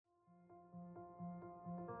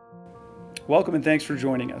Welcome and thanks for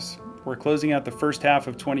joining us. We're closing out the first half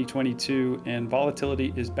of 2022 and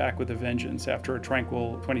volatility is back with a vengeance after a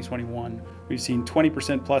tranquil 2021. We've seen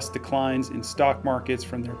 20% plus declines in stock markets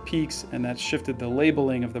from their peaks, and that's shifted the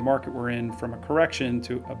labeling of the market we're in from a correction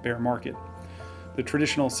to a bear market. The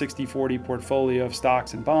traditional 60-40 portfolio of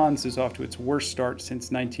stocks and bonds is off to its worst start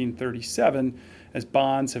since 1937, as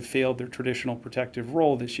bonds have failed their traditional protective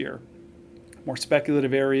role this year. More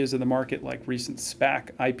speculative areas of the market, like recent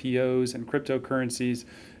SPAC IPOs and cryptocurrencies,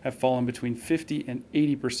 have fallen between 50 and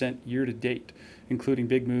 80% year to date, including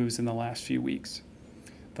big moves in the last few weeks.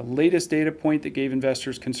 The latest data point that gave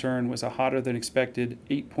investors concern was a hotter than expected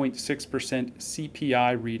 8.6%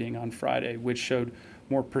 CPI reading on Friday, which showed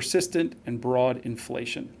more persistent and broad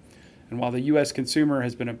inflation. And while the U.S. consumer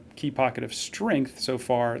has been a key pocket of strength so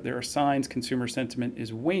far, there are signs consumer sentiment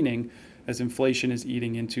is waning as inflation is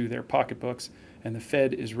eating into their pocketbooks and the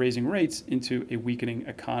Fed is raising rates into a weakening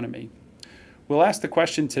economy. We'll ask the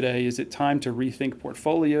question today, is it time to rethink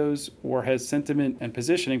portfolios, or has sentiment and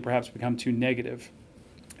positioning perhaps become too negative?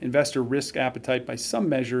 Investor risk appetite by some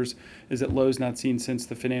measures is at lows not seen since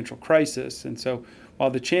the financial crisis. And so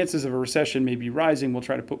while the chances of a recession may be rising, we'll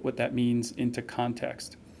try to put what that means into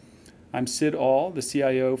context. I'm Sid All, the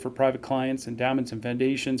CIO for Private Clients, Endowments, and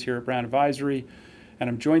Foundations here at Brown Advisory. And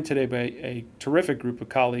I'm joined today by a terrific group of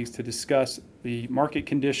colleagues to discuss the market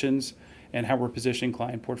conditions and how we're positioning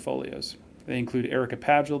client portfolios. They include Erica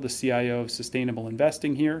Padgel, the CIO of Sustainable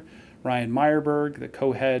Investing here, Ryan Meyerberg, the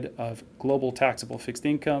co-head of Global Taxable Fixed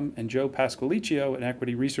Income, and Joe Pasqualiccio, an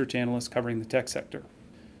equity research analyst covering the tech sector.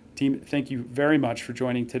 Team, thank you very much for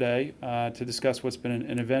joining today to discuss what's been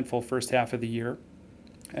an eventful first half of the year.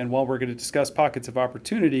 And while we're going to discuss pockets of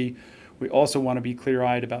opportunity, we also want to be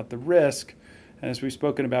clear-eyed about the risk. And as we've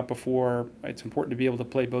spoken about before, it's important to be able to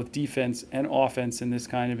play both defense and offense in this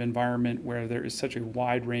kind of environment where there is such a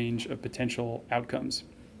wide range of potential outcomes.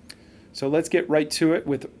 So let's get right to it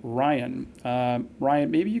with Ryan. Ryan,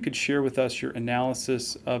 maybe you could share with us your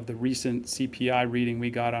analysis of the recent CPI reading we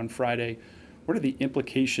got on Friday. What are the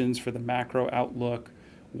implications for the macro outlook?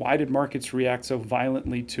 Why did markets react so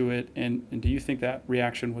violently to it? And do you think that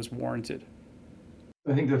reaction was warranted?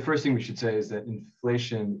 I think the first thing we should say is that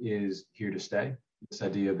inflation is here to stay. This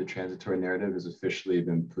idea of the transitory narrative has officially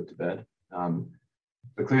been put to bed.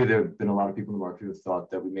 But clearly, there have been a lot of people in the market who have thought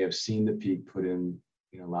that we may have seen the peak put in,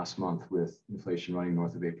 last month with inflation running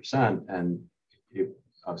north of 8%, and it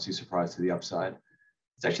obviously surprised to the upside.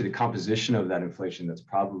 It's actually the composition of that inflation that's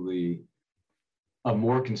probably of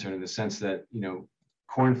more concern in the sense that,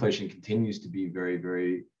 core inflation continues to be very,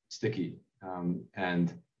 very sticky,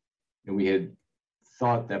 and we had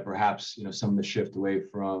thought that perhaps some of the shift away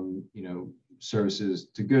from services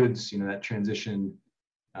to goods, that transition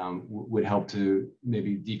would help to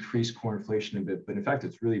maybe decrease core inflation a bit, but in fact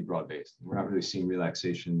it's really broad-based. We're not really seeing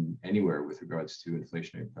relaxation anywhere with regards to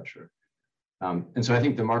inflationary pressure, and so I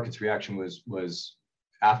think the market's reaction was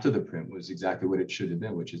after the print was exactly what it should have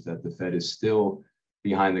been, which is that the Fed is still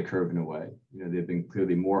behind the curve in a way. They've been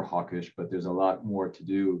clearly more hawkish, but there's a lot more to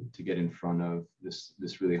do to get in front of this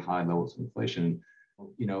really high levels of inflation.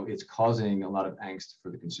 It's causing a lot of angst for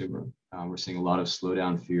the consumer. We're seeing a lot of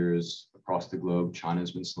slowdown fears across the globe. China's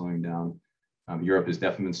been slowing down. Europe has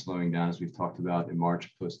definitely been slowing down, as we've talked about in March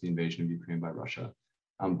post the invasion of Ukraine by Russia.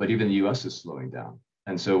 But even the US is slowing down.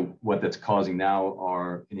 And so what that's causing now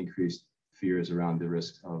are an increased fears around the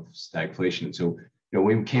risk of stagflation. And so,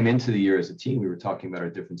 when we came into the year as a team, we were talking about our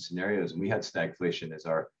different scenarios, and we had stagflation as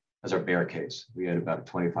our bear case. We had about a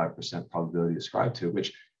 25% probability ascribed to it,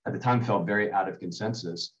 which at the time felt very out of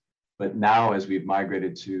consensus. But now, as we've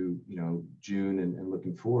migrated to June and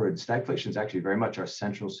looking forward, stagflation is actually very much our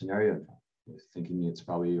central scenario now. We're thinking it's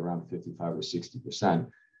probably around 55 or 60%.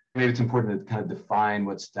 Maybe it's important to kind of define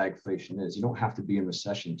what stagflation is. You don't have to be in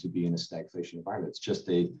recession to be in a stagflation environment. It's just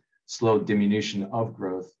a slow diminution of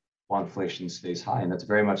growth while inflation stays high. And that's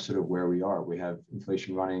very much sort of where we are. We have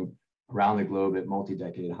inflation running around the globe at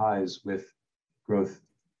multi-decade highs with growth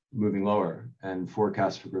moving lower, and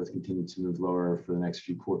forecasts for growth continue to move lower for the next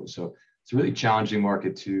few quarters. So it's a really challenging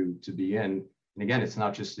market to be in. And again, it's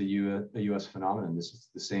not just a US phenomenon. This is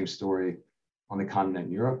the same story on the continent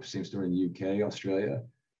in Europe, same story in the UK, Australia.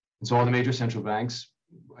 And so all the major central banks,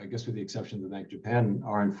 I guess with the exception of the Bank of Japan,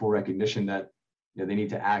 are in full recognition that they need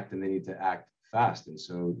to act, and they need to act fast. And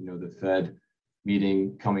so, the Fed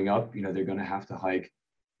meeting coming up, they're going to have to hike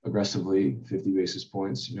aggressively 50 basis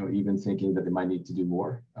points, even thinking that they might need to do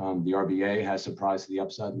more. The RBA has surprised to the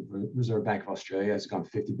upside. The Reserve Bank of Australia has gone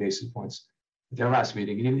 50 basis points at their last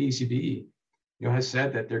meeting. And even the ECB, has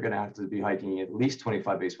said that they're going to have to be hiking at least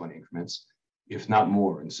 25 basis point increments. if not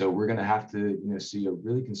more. And so we're going to have to, see a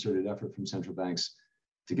really concerted effort from central banks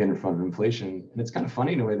to get in front of inflation. And it's kind of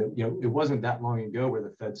funny in a way that, it wasn't that long ago where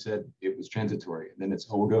the Fed said it was transitory. And then it's,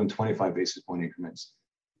 we'll go in 25 basis point increments.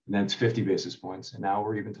 And then it's 50 basis points. And now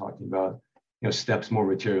we're even talking about, steps more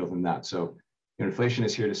material than that. So inflation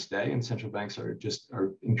is here to stay, and central banks are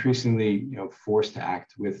increasingly, forced to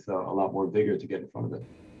act with a lot more vigor to get in front of it.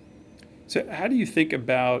 So how do you think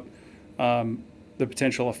about the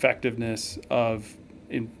potential effectiveness of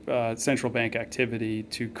central bank activity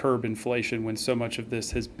to curb inflation when so much of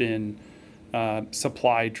this has been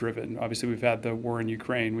supply driven? Obviously, we've had the war in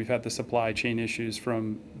Ukraine, we've had the supply chain issues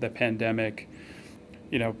from the pandemic.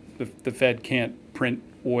 The Fed can't print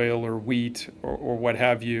oil or wheat or what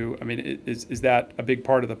have you. I mean, is that a big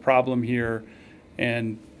part of the problem here?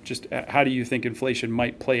 And just how do you think inflation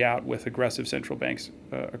might play out with aggressive central banks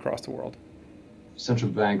across the world?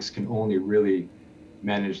 Central banks can only really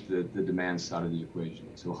manage the demand side of the equation.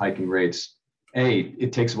 So hiking rates,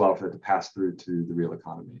 it takes a while for that to pass through to the real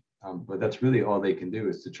economy. But that's really all they can do,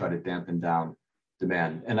 is to try to dampen down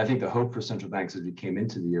demand. And I think the hope for central banks as we came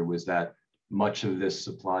into the year was that much of this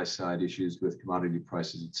supply side issues with commodity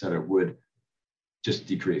prices, et cetera, would just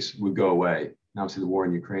decrease, would go away. And obviously, the war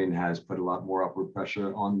in Ukraine has put a lot more upward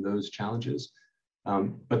pressure on those challenges.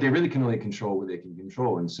 But they really can only control what they can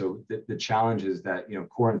control. And so the challenge is that,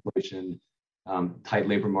 core inflation, tight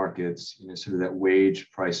labor markets, sort of that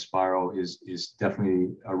wage price spiral is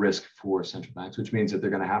definitely a risk for central banks, which means that they're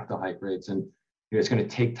going to have to hike rates. And it's going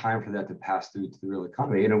to take time for that to pass through to the real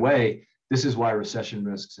economy. In a way, this is why recession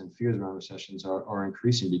risks and fears around recessions are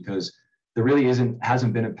increasing, because there really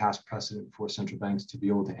hasn't been a past precedent for central banks to be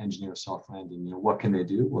able to engineer a soft landing. What can they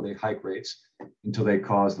do? Well, they hike rates until they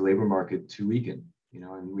cause the labor market to weaken,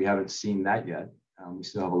 and we haven't seen that yet. We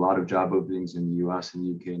still have a lot of job openings in the US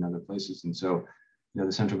and UK and other places. And so,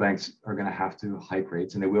 the central banks are going to have to hike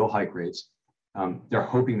rates, and they will hike rates. They're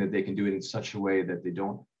hoping that they can do it in such a way that they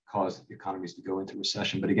don't cause economies to go into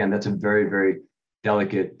recession. But again, that's a very, very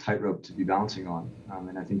delicate tightrope to be balancing on.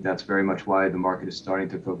 And I think that's very much why the market is starting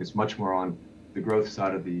to focus much more on the growth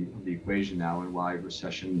side of the equation now, and why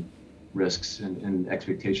recession risks and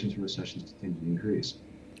expectations for recessions continue to increase.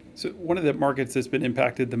 So one of the markets that's been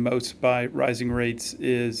impacted the most by rising rates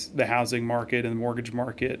is the housing market and the mortgage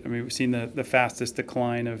market. I mean, we've seen the fastest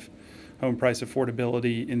decline of home price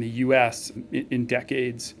affordability in the U.S. in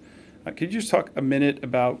decades. Could you just talk a minute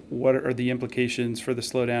about what are the implications for the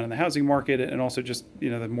slowdown in the housing market, and also just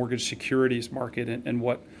the mortgage securities market, and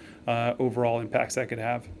what overall impacts that could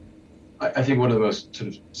have? I think one of the most sort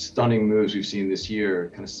of stunning moves we've seen this year,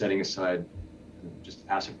 kind of setting aside just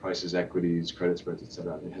asset prices, equities, credit spreads, et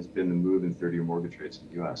cetera, it has been the move in 30-year mortgage rates in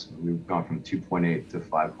the U.S. We've gone from 2.8 to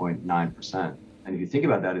 5.9%. And if you think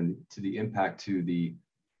about that to the impact to the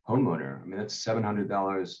homeowner, that's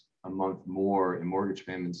 $700 a month more in mortgage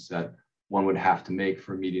payments that one would have to make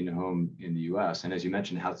for a median home in the U.S. And as you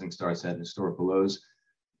mentioned, housing starts at historical lows,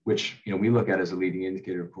 which we look at as a leading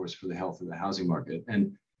indicator, of course, for the health of the housing market.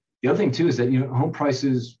 And the other thing too is that home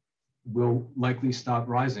prices will likely stop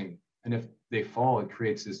rising, and if they fall, it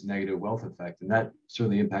creates this negative wealth effect, and that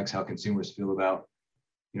certainly impacts how consumers feel about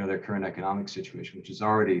their current economic situation, which is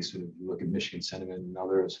already sort of, you look at Michigan sentiment and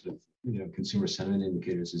other sort of consumer sentiment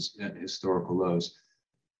indicators, is at historical lows.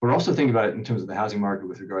 We're also thinking about it in terms of the housing market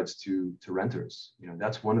with regards to renters.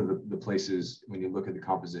 That's one of the places when you look at the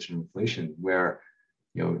composition of inflation where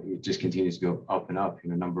it just continues to go up and up.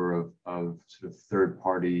 Number of sort of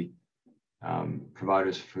third-party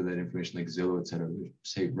providers for that information, like Zillow, et cetera,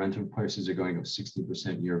 say rental prices are going up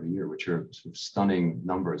 60% year over year, which are sort of stunning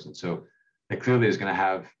numbers. And so that clearly is going to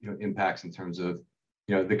have impacts in terms of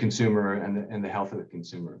the consumer and the health of the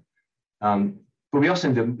consumer. But we also,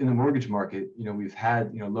 in the mortgage market, we've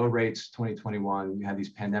had low rates 2021. You had these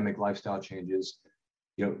pandemic lifestyle changes,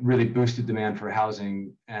 really boosted demand for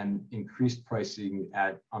housing and increased pricing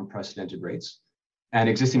at unprecedented rates. And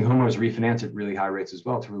existing homeowners refinance at really high rates as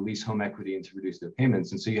well to release home equity and to reduce their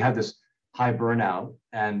payments. And so you have this high burnout,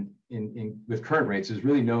 and with current rates, there's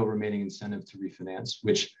really no remaining incentive to refinance,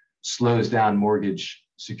 which slows down mortgage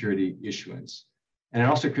security issuance. And it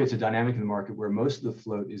also creates a dynamic in the market where most of the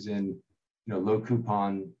float is in low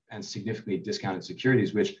coupon and significantly discounted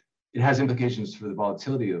securities, which it has implications for the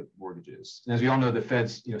volatility of mortgages. And as we all know, the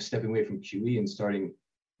Fed's stepping away from QE and starting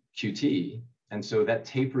QT, and so that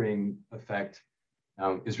tapering effect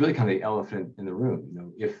is really kind of the elephant in the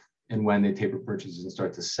room. If and when they taper purchases and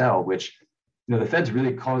start to sell, which the Fed's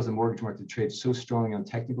really caused the mortgage market to trade so strongly on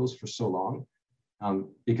technicals for so long,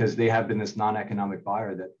 because they have been this non-economic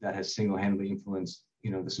buyer that has single-handedly influenced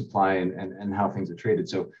the supply and how things are traded.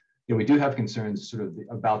 So we do have concerns sort of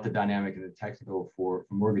about the dynamic and the technical for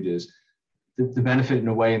mortgages. The benefit in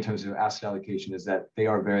a way in terms of asset allocation is that they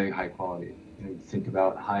are very high quality. You think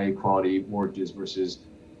about high quality mortgages versus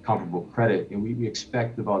comparable credit, and we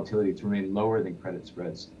expect the volatility to remain lower than credit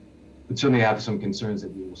spreads. But certainly have some concerns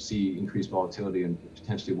that we will see increased volatility and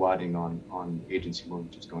potentially widening on agency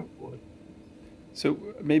mortgages going forward. So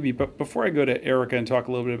maybe, but before I go to Erica and talk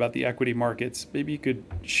a little bit about the equity markets, maybe you could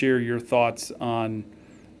share your thoughts on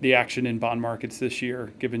the action in bond markets this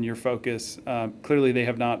year, given your focus. Clearly, they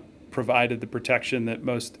have not provided the protection that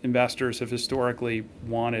most investors have historically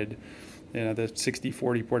wanted. The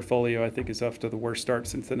 60-40 portfolio, I think, is off to the worst start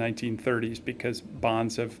since the 1930s because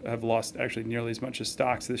bonds have lost actually nearly as much as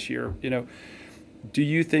stocks this year. Do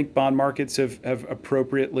you think bond markets have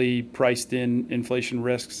appropriately priced in inflation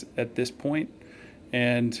risks at this point?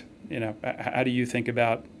 And, how do you think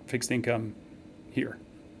about fixed income here?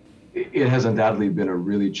 It has undoubtedly been a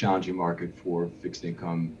really challenging market for fixed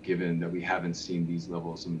income, given that we haven't seen these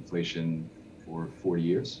levels of inflation for 40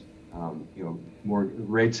 years. More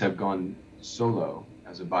rates have gone so low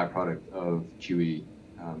as a byproduct of QE.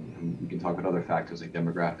 And we can talk about other factors like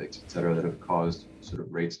demographics, et cetera, that have caused sort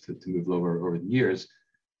of rates to move lower over the years.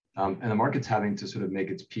 And the market's having to sort of make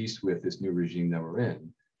its peace with this new regime that we're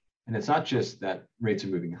in. And it's not just that rates are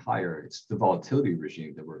moving higher, it's the volatility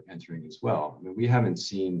regime that we're entering as well. I mean, we haven't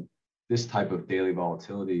seen this type of daily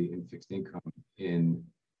volatility in fixed income in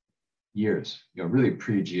years, really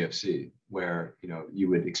pre-GFC, where, you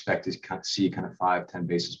would expect to see kind of 5-10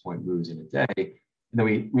 basis point moves in a day. And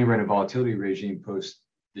then we were in a volatility regime post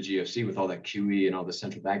the GFC with all that QE and all the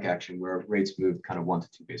central bank action where rates moved kind of 1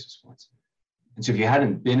 to 2 basis points. And so if you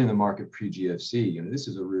hadn't been in the market pre-GFC, this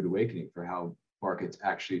is a rude awakening for how markets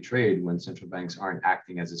actually trade when central banks aren't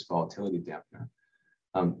acting as this volatility dampener.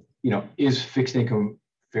 Is fixed income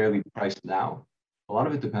fairly priced now? A lot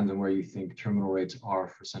of it depends on where you think terminal rates are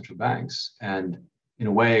for central banks. And in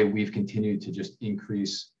a way, we've continued to just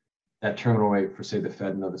increase that terminal rate for, say, the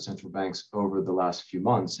Fed and other central banks over the last few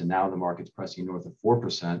months. And now the market's pressing north of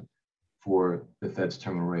 4% for the Fed's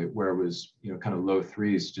terminal rate, where it was, kind of low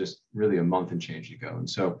threes just really a month and change ago. And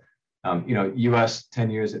so, US 10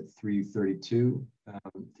 years at 332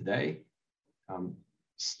 today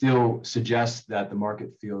still suggests that the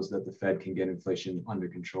market feels that the Fed can get inflation under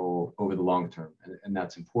control over the long term. And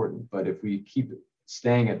that's important. But if we keep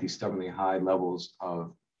staying at these stubbornly high levels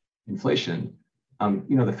of inflation,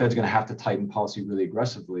 the Fed's going to have to tighten policy really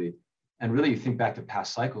aggressively. And really, you think back to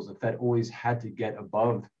past cycles, the Fed always had to get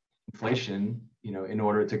above inflation, in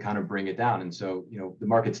order to kind of bring it down. And so, the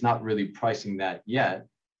market's not really pricing that yet,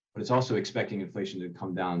 but it's also expecting inflation to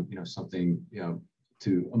come down, something,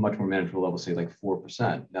 to a much more manageable level, say like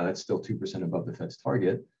 4%. Now that's still 2% above the Fed's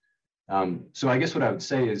target. So I guess what I would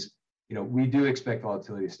say is, we do expect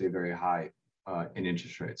volatility to stay very high in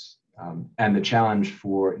interest rates. And the challenge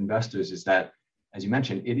for investors is that, as you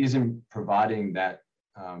mentioned, it isn't providing that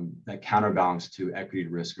counterbalance to equity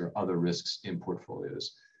risk or other risks in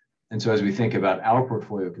portfolios. And so as we think about our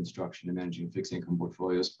portfolio construction and managing fixed income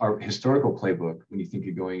portfolios, our historical playbook, when you think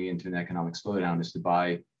of going into an economic slowdown, is to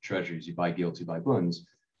buy treasuries, you buy gilts, you buy bunds.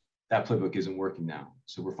 That playbook isn't working now.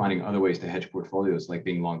 So we're finding other ways to hedge portfolios, like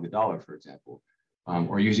being long the dollar, for example,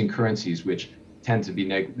 or using currencies which tend to be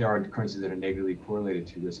there are currencies that are negatively correlated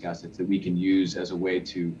to risk assets that we can use as a way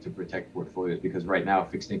to protect portfolios, because right now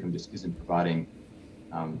fixed income just isn't providing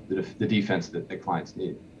the defense that the clients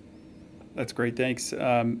need. That's great. Thanks.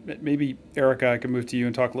 Maybe, Erica, I can move to you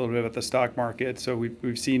and talk a little bit about the stock market. So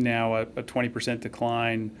we've seen now a 20%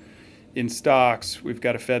 decline in stocks. We've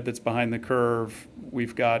got a Fed that's behind the curve.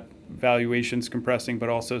 We've got valuations compressing, but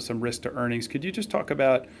also some risk to earnings. Could you just talk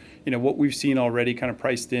about, what we've seen already kind of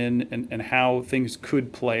priced in and how things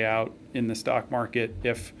could play out in the stock market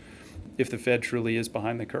if the Fed truly is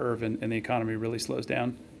behind the curve and the economy really slows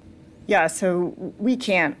down? Yeah, so we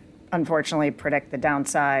can't unfortunately predict the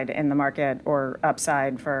downside in the market or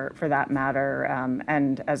upside for that matter.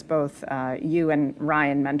 And as both you and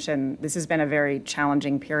Ryan mentioned, this has been a very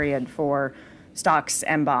challenging period for stocks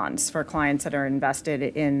and bonds for clients that are invested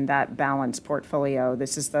in that balanced portfolio.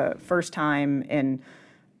 This is the first time in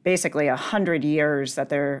basically 100 years that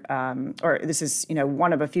this is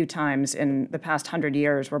one of a few times in the past 100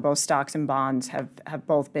 years where both stocks and bonds have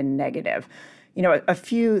both been negative. A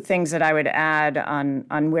few things that I would add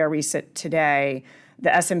on where we sit today.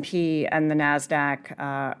 The S&P and the NASDAQ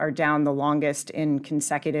are down the longest in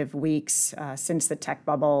consecutive weeks since the tech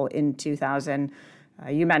bubble in 2000.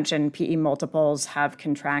 You mentioned PE multiples have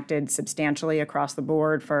contracted substantially across the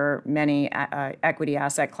board for many equity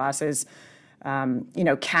asset classes.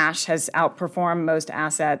 Cash has outperformed most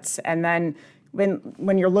assets. And then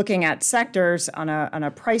when you're looking at sectors on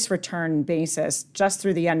a price return basis, just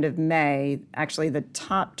through the end of May, actually the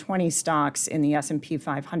top 20 stocks in the S&P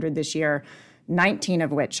 500 this year, 19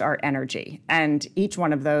 of which are energy, and each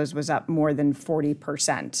one of those was up more than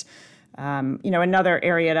 40%. Another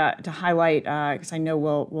area to highlight, because I know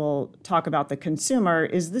we'll talk about the consumer,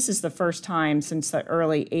 is this is the first time since the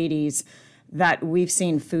early 80s that we've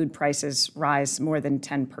seen food prices rise more than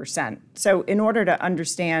 10%. So in order to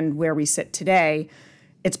understand where we sit today,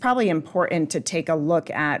 it's probably important to take a look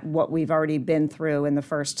at what we've already been through in the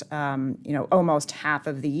first, almost half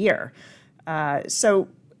of the year. So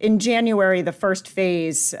in January, the first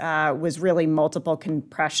phase was really multiple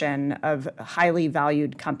compression of highly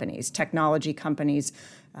valued companies. Technology companies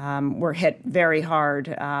were hit very hard.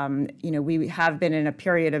 We have been in a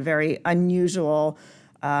period of very unusual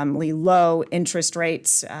low interest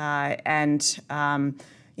rates, and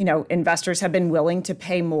investors have been willing to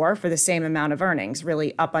pay more for the same amount of earnings,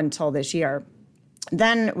 really up until this year.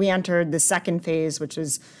 Then we entered the second phase, which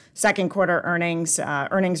was second quarter earnings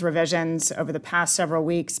revisions. Over the past several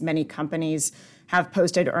weeks, many companies have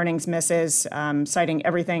posted earnings misses, citing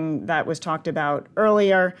everything that was talked about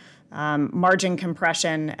earlier, margin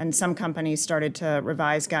compression, and some companies started to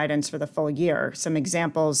revise guidance for the full year. Some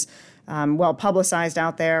examples well publicized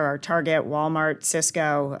out there are Target, Walmart,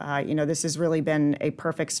 Cisco. This has really been a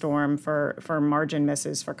perfect storm for margin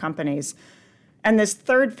misses for companies. And this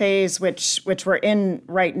third phase, which we're in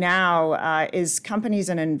right now, is companies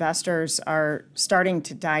and investors are starting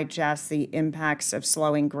to digest the impacts of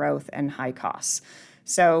slowing growth and high costs.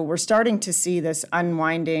 So we're starting to see this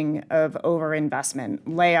unwinding of overinvestment,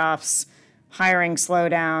 layoffs, hiring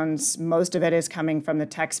slowdowns. Most of it is coming from the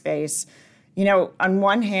tech space. On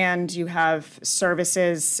one hand, you have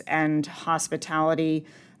services and hospitality.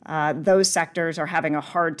 Those sectors are having a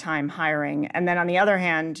hard time hiring. And then on the other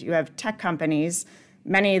hand, you have tech companies,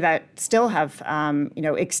 many that still have,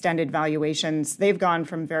 extended valuations. They've gone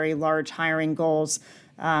from very large hiring goals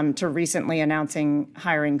to recently announcing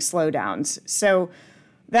hiring slowdowns. So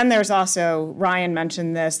then there's also, Ryan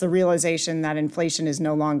mentioned this, the realization that inflation is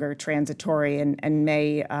no longer transitory and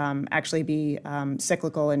may actually be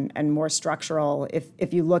cyclical and more structural.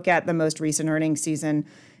 If you look at the most recent earnings season,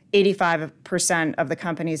 85% of the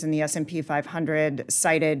companies in the S&P 500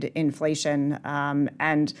 cited inflation,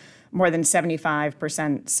 and more than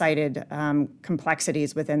 75% cited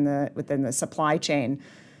complexities within the supply chain.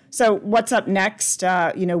 So what's up next?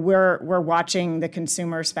 We're watching the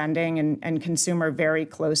consumer spending and consumer very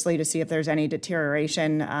closely to see if there's any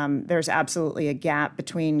deterioration. There's absolutely a gap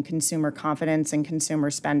between consumer confidence and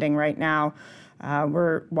consumer spending right now.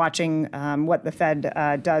 We're watching what the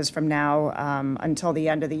Fed does from now until the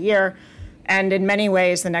end of the year. And in many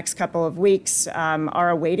ways, the next couple of weeks are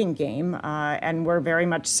a waiting game, and we're very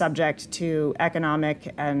much subject to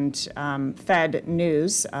economic and Fed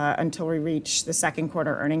news until we reach the second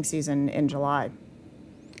quarter earnings season in July.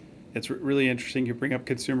 It's really interesting you bring up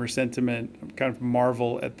consumer sentiment. I kind of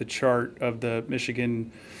marvel at the chart of the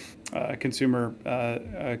Michigan Consumer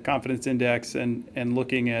Confidence Index and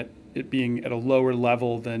looking at it being at a lower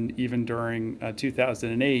level than even during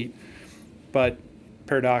 2008. But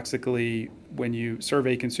paradoxically, when you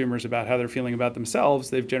survey consumers about how they're feeling about themselves,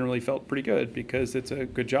 they've generally felt pretty good because it's a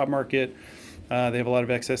good job market. They have a lot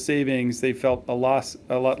of excess savings. They felt a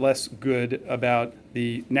lot less good about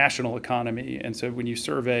the national economy. And so when you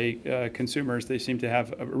survey consumers, they seem to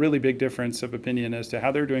have a really big difference of opinion as to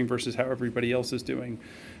how they're doing versus how everybody else is doing.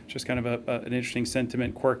 Just kind of an interesting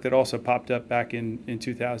sentiment quirk that also popped up back in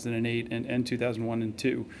 2008 and 2001 and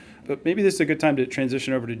 2002. But maybe this is a good time to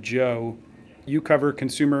transition over to Joe. You cover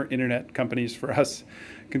consumer internet companies for us.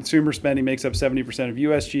 Consumer spending makes up 70% of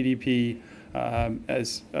U.S. GDP.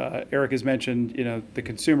 As Eric has mentioned, the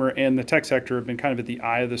consumer and the tech sector have been kind of at the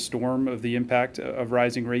eye of the storm of the impact of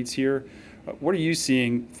rising rates here. What are you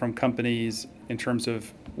seeing from companies in terms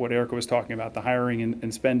of what Erica was talking about, the hiring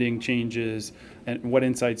and spending changes, and what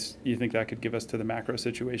insights do you think that could give us to the macro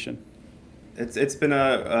situation? It's been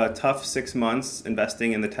a tough 6 months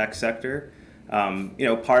investing in the tech sector.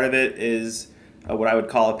 Part of it is what I would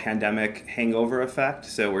call a pandemic hangover effect.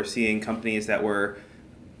 So we're seeing companies that were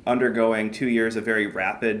undergoing 2 years of very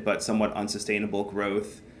rapid but somewhat unsustainable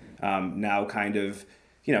growth now kind of,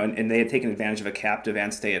 and they had taken advantage of a captive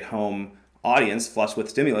and stay-at-home audience flush with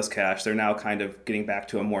stimulus cash. They're now kind of getting back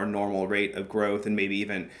to a more normal rate of growth and maybe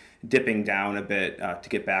even dipping down a bit to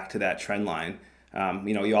get back to that trend line.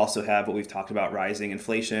 You also have what we've talked about, rising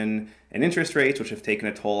inflation and interest rates, which have taken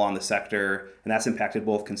a toll on the sector, and that's impacted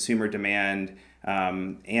both consumer demand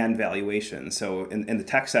and valuation. So in the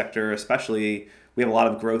tech sector, especially, we have a lot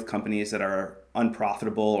of growth companies that are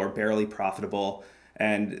unprofitable or barely profitable,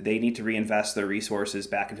 and they need to reinvest their resources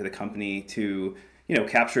back into the company to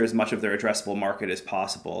capture as much of their addressable market as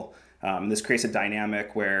possible. This creates a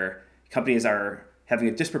dynamic where companies are having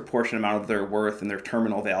a disproportionate amount of their worth and their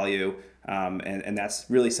terminal value, and that's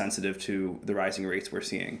really sensitive to the rising rates we're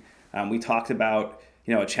seeing. We talked about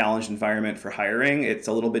a challenged environment for hiring. It's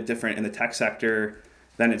a little bit different in the tech sector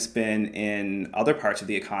than it's been in other parts of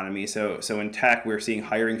the economy. So in tech, we're seeing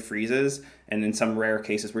hiring freezes, and in some rare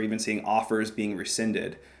cases, we're even seeing offers being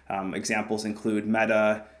rescinded. Examples include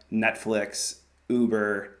Meta, Netflix,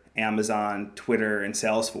 Uber, Amazon, Twitter, and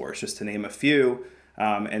Salesforce, just to name a few.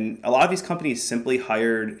 And a lot of these companies simply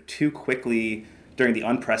hired too quickly during the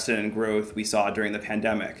unprecedented growth we saw during the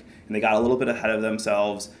pandemic. And they got a little bit ahead of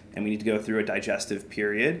themselves, and we need to go through a digestive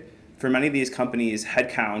period. For many of these companies,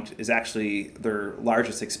 headcount is actually their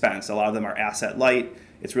largest expense. A lot of them are asset light.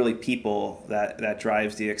 It's really people that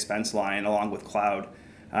drives the expense line along with cloud.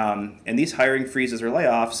 And these hiring freezes or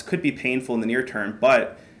layoffs could be painful in the near term,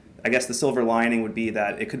 but I guess the silver lining would be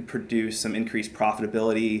that it could produce some increased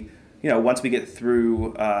profitability. Once we get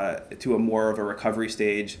through to a more of a recovery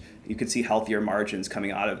stage, you could see healthier margins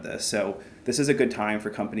coming out of this. So this is a good time for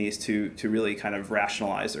companies to really kind of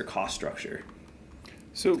rationalize their cost structure.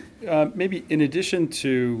 So maybe in addition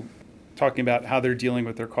to talking about how they're dealing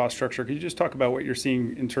with their cost structure, could you just talk about what you're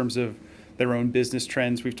seeing in terms of their own business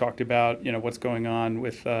trends? We've talked about what's going on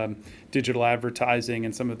with digital advertising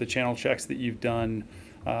and some of the channel checks that you've done.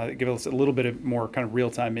 Give us a little bit of more kind of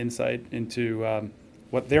real-time insight into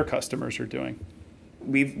what their customers are doing.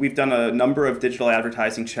 We've done a number of digital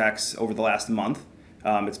advertising checks over the last month.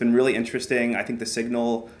 It's been really interesting. I think the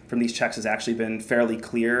signal from these checks has actually been fairly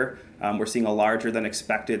clear. We're seeing a larger than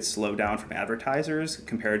expected slowdown from advertisers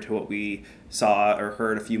compared to what we saw or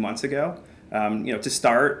heard a few months ago. To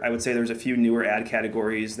start, I would say there's a few newer ad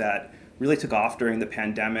categories that really took off during the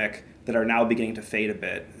pandemic that are now beginning to fade a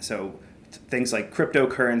bit. So things like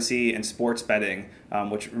cryptocurrency and sports betting,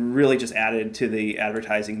 which really just added to the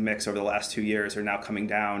advertising mix over the last 2 years, are now coming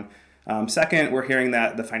down. Second, we're hearing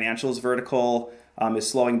that the financials vertical is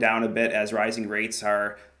slowing down a bit as rising rates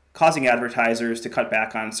are causing advertisers to cut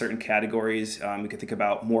back on certain categories. We could think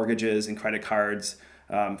about mortgages and credit cards,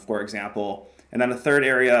 for example. And then a third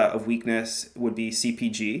area of weakness would be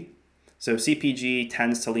CPG. So CPG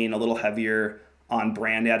tends to lean a little heavier on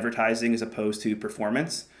brand advertising as opposed to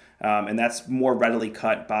performance. And that's more readily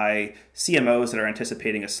cut by CMOs that are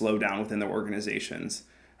anticipating a slowdown within their organizations.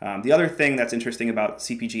 The other thing that's interesting about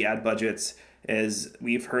CPG ad budgets is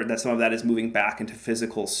we've heard that some of that is moving back into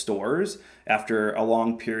physical stores after a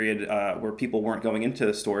long period where people weren't going into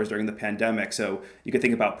the stores during the pandemic. So you could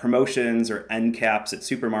think about promotions or end caps at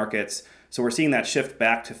supermarkets. So we're seeing that shift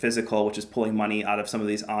back to physical, which is pulling money out of some of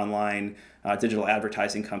these online digital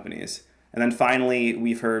advertising companies. And then finally,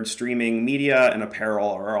 we've heard streaming media and apparel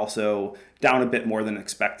are also down a bit more than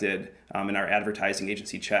expected in our advertising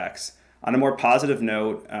agency checks. On a more positive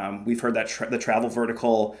note, we've heard that the travel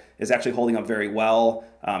vertical is actually holding up very well.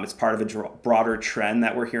 It's part of a broader trend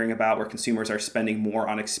that we're hearing about where consumers are spending more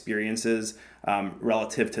on experiences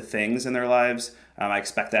relative to things in their lives. I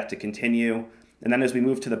expect that to continue. And then as we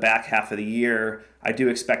move to the back half of the year, I do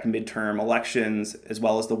expect midterm elections as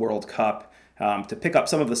well as the World Cup to pick up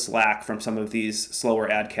some of the slack from some of these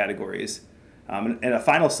slower ad categories. And a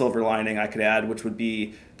final silver lining I could add, which would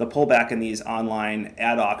be the pullback in these online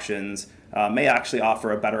ad auctions may actually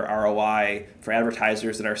offer a better ROI for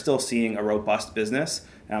advertisers that are still seeing a robust business,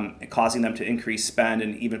 causing them to increase spend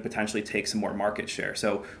and even potentially take some more market share.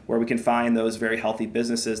 So where we can find those very healthy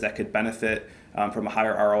businesses that could benefit from a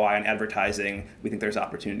higher ROI in advertising, we think there's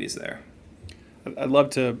opportunities there. I'd love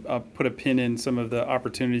to put a pin in some of the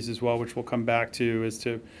opportunities as well, which we'll come back to, as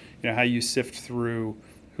to how you sift through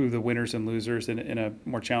who the winners and losers in a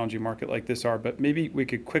more challenging market like this are. But maybe we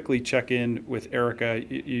could quickly check in with Erica.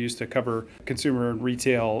 You used to cover consumer and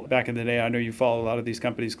retail back in the day. I know you follow a lot of these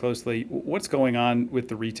companies closely. What's going on with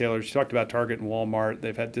the retailers? You talked about Target and Walmart.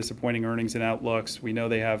 They've had disappointing earnings and outlooks. We know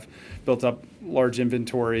they have built up large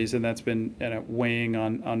inventories, and that's been weighing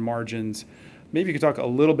on margins. Maybe you could talk a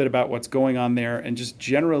little bit about what's going on there and just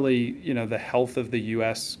generally, the health of the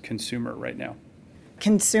U.S. consumer right now.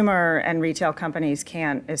 Consumer and retail companies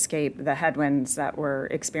can't escape the headwinds that we're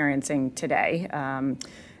experiencing today.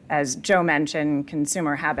 As Joe mentioned,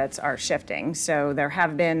 consumer habits are shifting. So there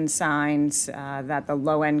have been signs that the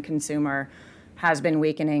low-end consumer has been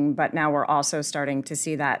weakening, but now we're also starting to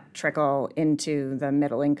see that trickle into the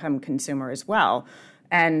middle-income consumer as well.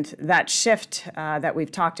 And that shift that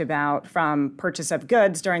we've talked about from purchase of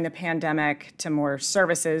goods during the pandemic to more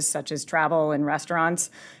services such as travel and restaurants,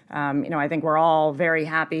 I think we're all very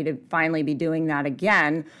happy to finally be doing that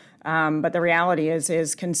again. But the reality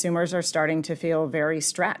is consumers are starting to feel very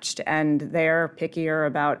stretched, and they're pickier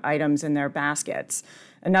about items in their baskets.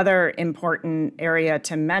 Another important area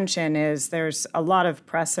to mention is there's a lot of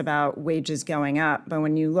press about wages going up, but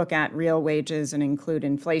when you look at real wages and include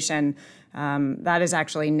inflation, that is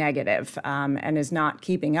actually negative and is not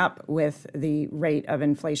keeping up with the rate of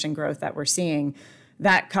inflation growth that we're seeing.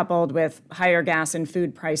 That, coupled with higher gas and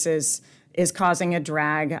food prices, is causing a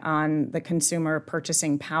drag on the consumer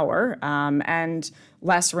purchasing power and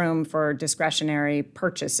less room for discretionary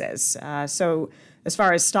purchases. So as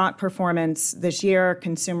far as stock performance this year,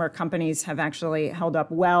 consumer companies have actually held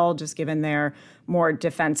up well, just given their more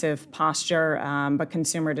defensive posture, but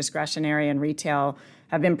consumer discretionary and retail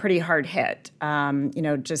have been pretty hard hit.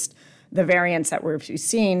 Just the variance that we've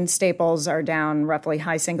seen, staples are down roughly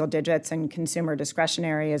high single digits, and consumer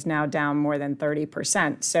discretionary is now down more than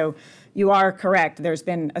 30%. So you are correct. There's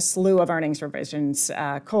been a slew of earnings revisions.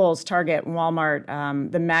 Kohl's, Target,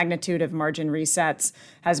 Walmart, the magnitude of margin resets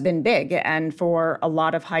has been big, and for a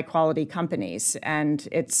lot of high-quality companies, and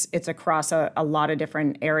it's across a lot of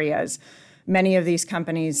different areas. Many of these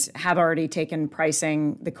companies have already taken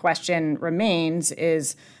pricing. The question remains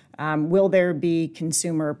is, will there be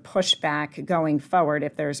consumer pushback going forward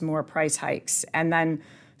if there's more price hikes? And then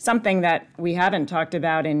something that we haven't talked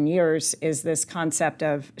about in years is this concept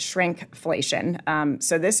of shrinkflation.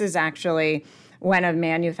 So this is actually when a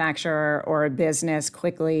manufacturer or a business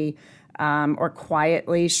quickly or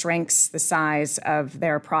quietly shrinks the size of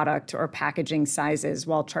their product or packaging sizes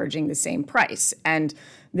while charging the same price. And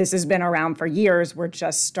this has been around for years. We're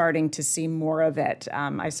just starting to see more of it.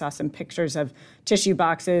 I saw some pictures of tissue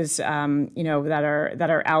boxes, that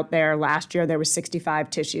are out there. Last year there was 65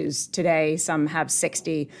 tissues. Today some have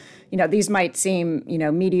 60. These might seem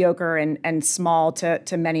mediocre and small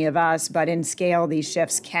to many of us, but in scale these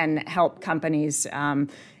shifts can help companies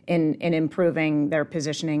in improving their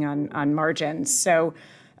positioning on margins. So.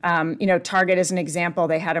 Target is an example.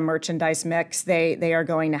 They had a merchandise mix. They are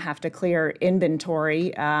going to have to clear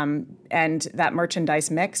inventory, and that merchandise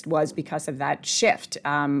mix was because of that shift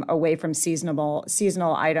away from seasonal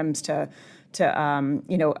items from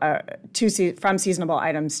seasonable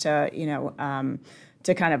items to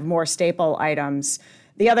kind of more staple items.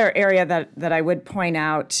 The other area that I would point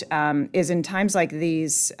out is in times like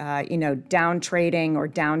these, down trading or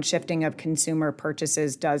downshifting of consumer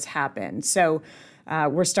purchases does happen. So.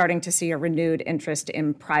 We're starting to see a renewed interest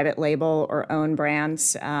in private label or own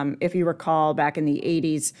brands. If you recall, back in the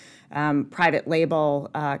 80s, private label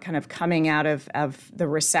kind of coming out of the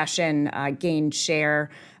recession gained share,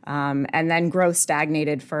 and then growth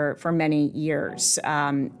stagnated for many years.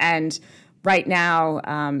 And right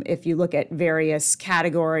now, if you look at various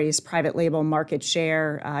categories, private label market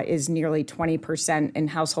share is nearly 20% in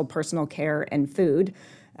household personal care and food.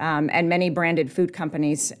 And many branded food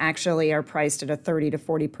companies actually are priced at a 30 to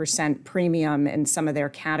 40% premium in some of their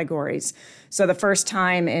categories. So the first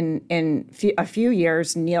time in a few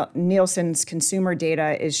years, Nielsen's consumer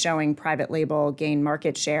data is showing private label gain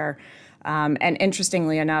market share. And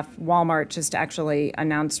interestingly enough, Walmart just actually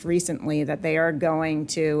announced recently that they are going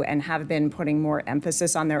to and have been putting more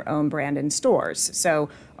emphasis on their own brand in stores. So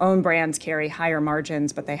own brands carry higher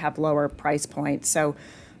margins, but they have lower price points. So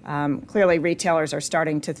clearly, retailers are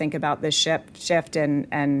starting to think about this shift and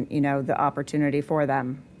the opportunity for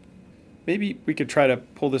them. Maybe we could try to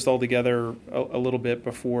pull this all together a little bit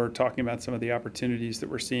before talking about some of the opportunities that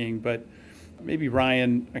we're seeing. But maybe,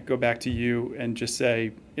 Ryan, I go back to you and just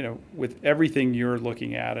say, with everything you're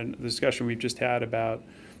looking at and the discussion we've just had about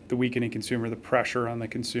the weakening consumer, the pressure on the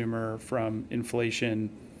consumer from inflation,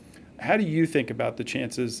 how do you think about the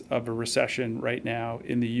chances of a recession right now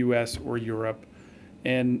in the U.S. or Europe?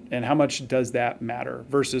 And how much does that matter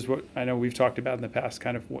versus what I know we've talked about in the past,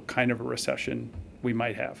 kind of what kind of a recession we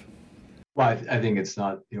might have? Well, I think it's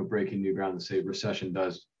not breaking new ground to say recession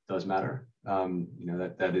does matter.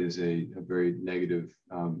 That is a very negative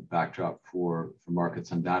backdrop for markets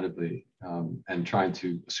undoubtedly, and trying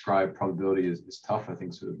to ascribe probability is tough. I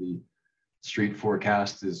think sort of the street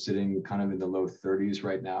forecast is sitting kind of in the low 30s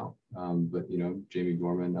right now. But, Jamie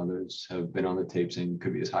Gorman and others have been on the tape saying it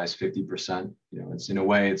could be as high as 50%. It's in a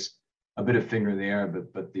way, it's a bit of finger in the air,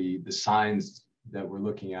 but the signs that we're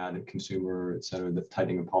looking at consumer, et cetera, the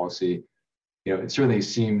tightening of policy, it certainly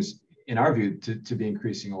seems, in our view, to be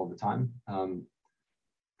increasing all the time.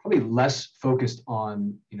 Probably less focused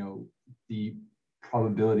on, the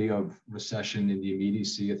probability of recession in the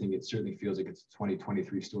immediacy. I think it certainly feels like it's a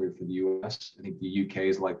 2023 story for the US. I think the UK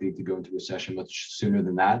is likely to go into recession much sooner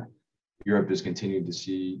than that. Europe is continuing to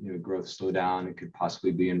see growth slow down. It could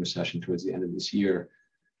possibly be in recession towards the end of this year.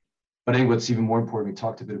 But I think what's even more important, we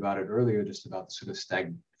talked a bit about it earlier, just about the sort of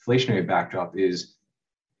stagflationary backdrop, is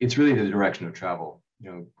it's really the direction of travel.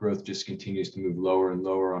 Growth just continues to move lower and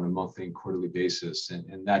lower on a monthly and quarterly basis.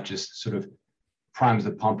 And that just sort of primes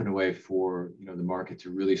the pump in a way for the market to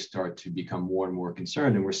really start to become more and more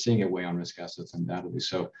concerned. And we're seeing it weigh on risk assets undoubtedly.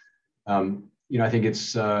 So, I think it's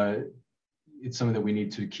something that we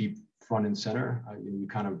need to keep front and center. We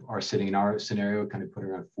kind of are sitting in our scenario, kind of putting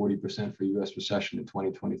around 40% for U.S. recession in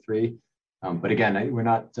 2023. But again, we're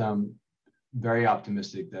not very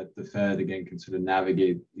optimistic that the Fed again can sort of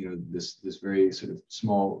navigate this very sort of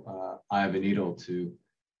small eye of a needle to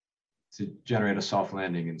generate a soft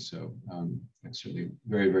landing. And so certainly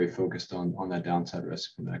very, very focused on that downside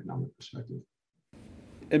risk from an economic perspective.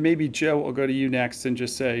 And maybe Joe, I'll go to you next and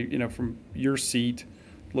just say, from your seat,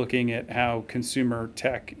 looking at how consumer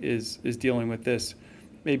tech is dealing with this,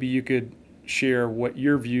 maybe you could share what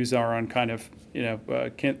your views are on kind of,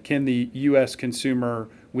 can the U.S. consumer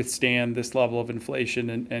withstand this level of inflation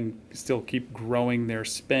and still keep growing their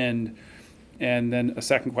spend? And then a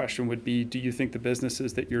second question would be, do you think the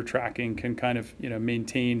businesses that you're tracking can kind of,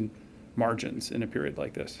 maintain margins in a period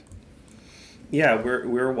like this? Yeah,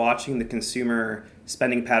 we're watching the consumer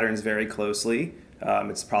spending patterns very closely.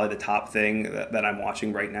 It's probably the top thing that I'm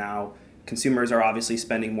watching right now. Consumers are obviously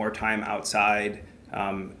spending more time outside,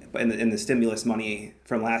 but in the stimulus money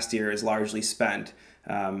from last year is largely spent.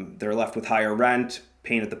 They're left with higher rent,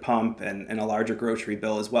 paying at the pump, and a larger grocery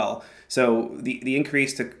bill as well. So the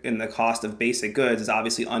increase in the cost of basic goods is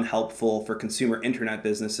obviously unhelpful for consumer internet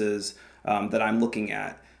businesses that I'm looking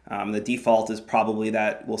at. The default is probably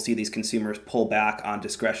that we'll see these consumers pull back on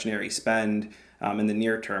discretionary spend in the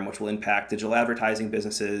near term, which will impact digital advertising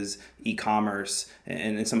businesses, e-commerce,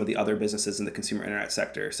 and some of the other businesses in the consumer internet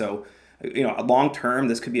sector. So, long term,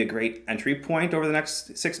 this could be a great entry point over the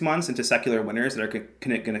next 6 months into secular winners that are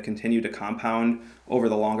going to continue to compound over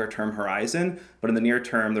the longer term horizon. But in the near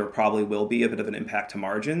term, there probably will be a bit of an impact to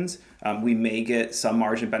margins. We may get some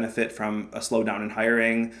margin benefit from a slowdown in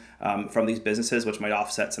hiring from these businesses, which might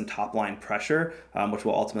offset some top line pressure, which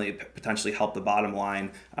will ultimately potentially help the bottom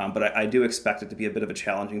line. But I do expect it to be a bit of a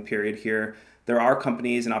challenging period here. There are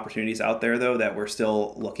companies and opportunities out there, though, that we're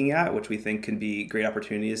still looking at, which we think can be great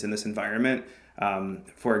opportunities in this environment.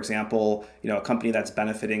 For example, a company that's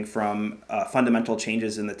benefiting from fundamental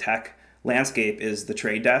changes in the tech landscape is The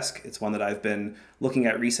Trade Desk. It's one that I've been looking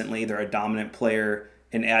at recently. They're a dominant player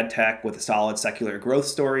in ad tech with a solid secular growth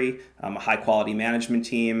story, a high quality management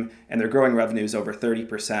team, and they're growing revenues over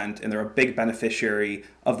 30%. And they're a big beneficiary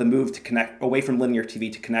of the move to connect away from linear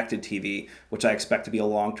TV to connected TV, which I expect to be a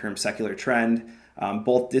long-term secular trend.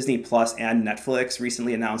 Both Disney Plus and Netflix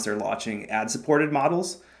recently announced they're launching ad-supported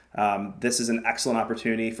models. This is an excellent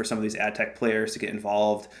opportunity for some of these ad tech players to get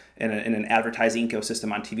involved in an advertising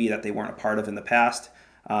ecosystem on TV that they weren't a part of in the past.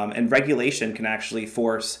 And regulation can actually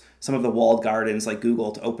force some of the walled gardens like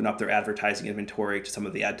Google to open up their advertising inventory to some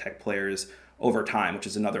of the ad tech players over time, which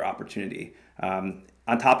is another opportunity.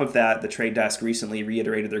 On top of that, The Trade Desk recently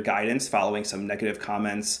reiterated their guidance following some negative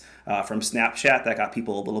comments from Snapchat that got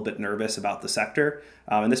people a little bit nervous about the sector.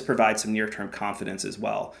 And this provides some near-term confidence as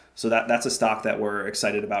well. So that's a stock that we're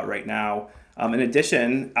excited about right now. In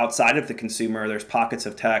addition, outside of the consumer, there's pockets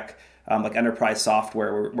of tech like enterprise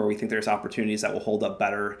software where we think there's opportunities that will hold up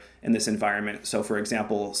better in this environment. So for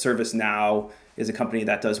example, ServiceNow is a company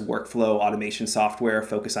that does workflow automation software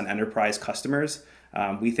focused on enterprise customers.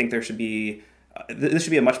 We think this should be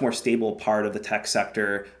a much more stable part of the tech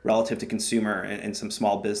sector relative to consumer and some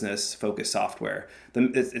small business focused software.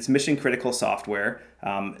 It's mission critical software.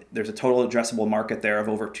 There's a total addressable market there of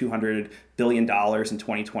over $200 billion in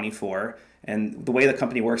 2024. And the way the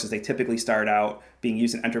company works is they typically start out being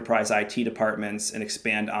used in enterprise IT departments and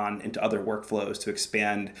expand on into other workflows to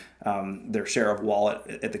expand their share of wallet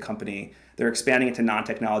at the company. They're expanding into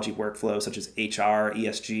non-technology workflows such as HR,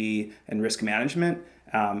 ESG, and risk management.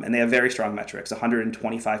 And they have very strong metrics,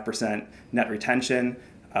 125% net retention,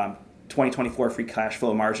 2024 free cash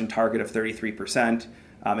flow margin target of 33%.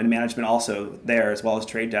 And management also there, as well as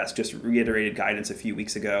Trade Desk, just reiterated guidance a few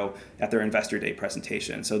weeks ago at their Investor Day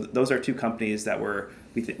presentation. So those are two companies that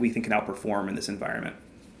we think can outperform in this environment.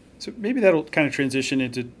 So maybe that'll kind of transition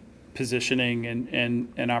into positioning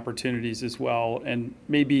and opportunities as well. And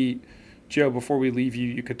maybe, Joe, before we leave you,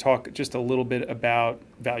 you could talk just a little bit about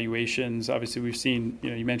valuations. Obviously, we've seen,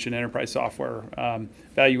 you mentioned enterprise software.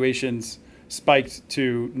 Valuations spiked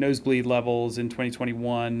to nosebleed levels in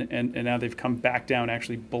 2021, and now they've come back down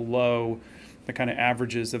actually below the kind of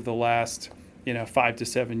averages of the last 5 to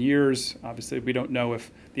 7 years. Obviously, we don't know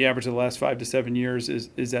if the average of the last 5 to 7 years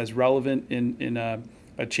is as relevant in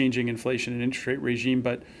a changing inflation and interest rate regime.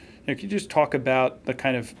 But can you just talk about the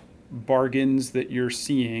kind of bargains that you're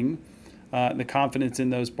seeing, the confidence in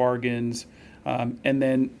those bargains, and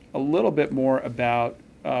then a little bit more about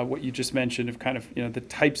what you just mentioned of kind of the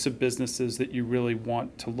types of businesses that you really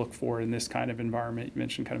want to look for in this kind of environment. You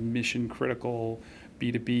mentioned kind of mission critical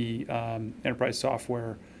B2B enterprise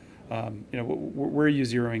software. Where are you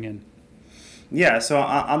zeroing in? Yeah, so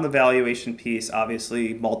on the valuation piece,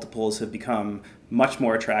 obviously multiples have become much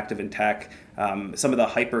more attractive in tech. Some of the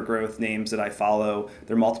hyper growth names that I follow,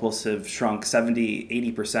 their multiples have shrunk 70,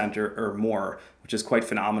 80% or more, which is quite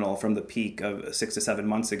phenomenal from the peak of 6 to 7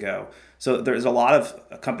 months ago. So there's a lot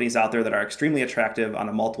of companies out there that are extremely attractive on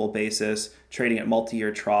a multiple basis, trading at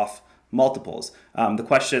multi-year trough multiples. The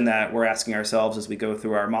question that we're asking ourselves as we go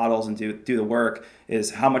through our models and do the work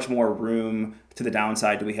is how much more room to the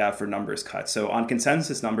downside do we have for numbers cuts? So on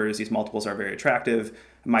consensus numbers, these multiples are very attractive.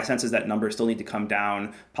 My sense is that numbers still need to come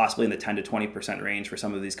down, possibly in the 10 to 20% range for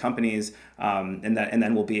some of these companies, and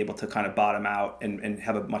then we'll be able to kind of bottom out and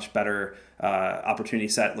have a much better opportunity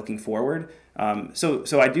set looking forward.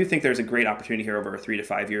 So I do think there's a great opportunity here over a 3 to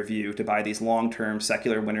 5 year view to buy these long-term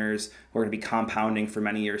secular winners who are going to be compounding for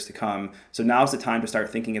many years to come. So now's the time to start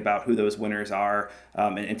thinking about who those winners are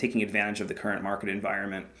and taking advantage of the current market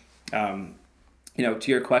environment.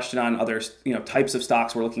 To your question on other types of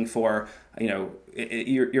stocks we're looking for,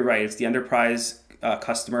 you're right. It's the enterprise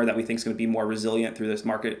customer that we think is going to be more resilient through this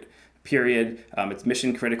market period. It's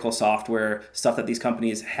mission critical software, stuff that these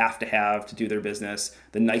companies have to do their business.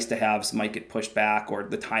 The nice to haves might get pushed back, or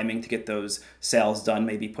the timing to get those sales done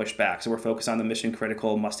may be pushed back. So we're focused on the mission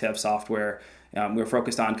critical must have software. We're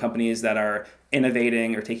focused on companies that are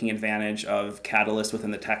innovating or taking advantage of catalysts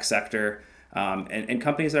within the tech sector. And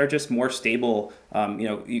companies that are just more stable.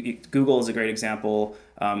 Google is a great example.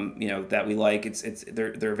 That we like.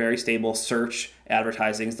 They're very stable. Search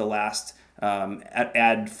advertising is the last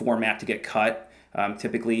ad format to get cut.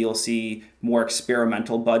 Typically, you'll see more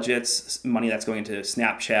experimental budgets, money that's going into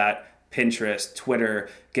Snapchat, Pinterest, Twitter,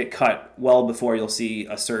 get cut well before you'll see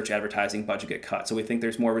a search advertising budget get cut. So we think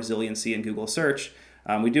there's more resiliency in Google search.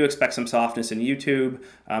 We do expect some softness in YouTube,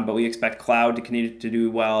 but we expect cloud to continue to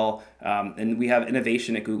do well. And we have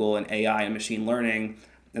innovation at Google in AI and machine learning.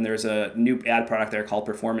 And there's a new ad product there called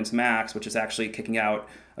Performance Max, which is actually kicking out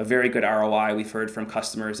a very good ROI. We've heard from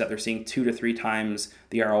customers that they're seeing 2 to 3 times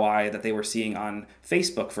the ROI that they were seeing on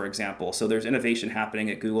Facebook, for example. So there's innovation happening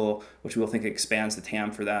at Google, which we will think expands the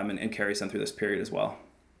TAM for them and carries them through this period as well.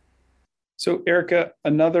 So, Erica,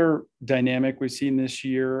 another dynamic we've seen this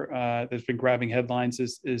year that's been grabbing headlines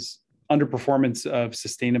is underperformance of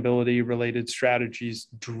sustainability-related strategies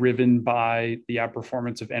driven by the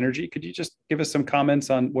outperformance of energy. Could you just give us some comments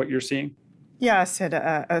on what you're seeing? Yes, at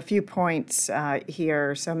a few points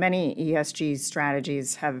here. So many ESG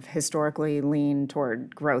strategies have historically leaned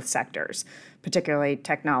toward growth sectors, particularly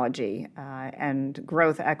technology, and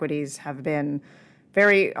growth equities have been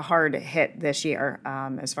very hard hit this year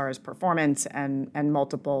as far as performance and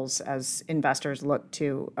multiples as investors look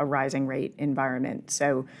to a rising rate environment.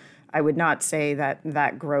 So I would not say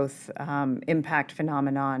that growth impact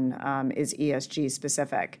phenomenon is ESG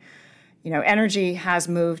specific. Energy has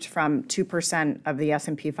moved from 2% of the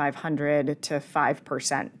S&P 500 to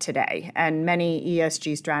 5% today, and many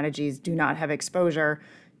ESG strategies do not have exposure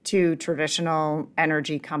to traditional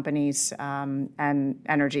energy companies, and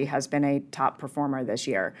energy has been a top performer this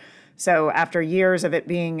year. So after years of it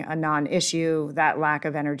being a non-issue, that lack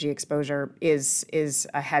of energy exposure is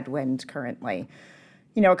a headwind currently.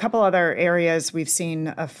 A couple other areas we've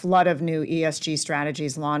seen a flood of new ESG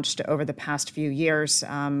strategies launched over the past few years.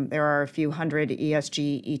 There are a few hundred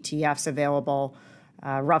ESG ETFs available.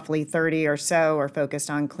 Roughly 30 or so are focused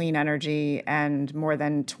on clean energy, and more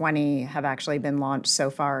than 20 have actually been launched so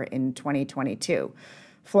far in 2022.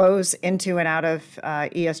 Flows into and out of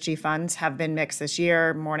ESG funds have been mixed this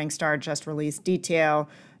year. Morningstar just released detail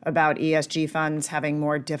about ESG funds having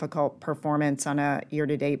more difficult performance on a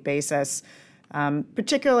year-to-date basis,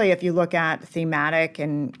 particularly if you look at thematic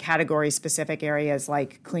and category-specific areas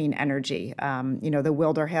like clean energy. The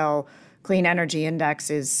Wilder Hill Clean Energy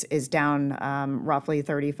Index is down roughly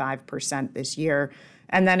 35% this year.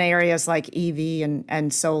 And then areas like EV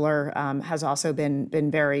and solar has also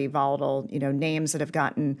been very volatile. Names that have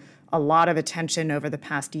gotten a lot of attention over the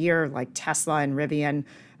past year, like Tesla and Rivian.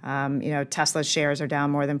 Tesla's shares are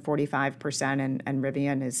down more than 45%, and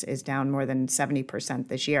Rivian is down more than 70%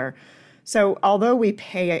 this year. So although we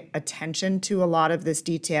pay attention to a lot of this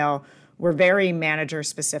detail, we're very manager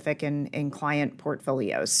specific in client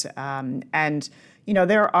portfolios. And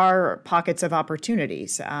there are pockets of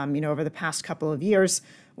opportunities. Over the past couple of years,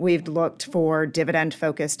 we've looked for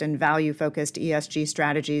dividend-focused and value-focused ESG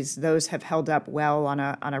strategies. Those have held up well on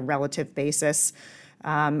a relative basis.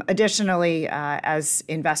 Additionally, as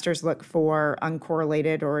investors look for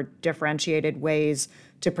uncorrelated or differentiated ways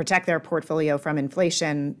to protect their portfolio from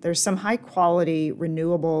inflation, there's some high-quality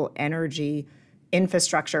renewable energy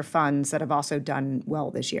infrastructure funds that have also done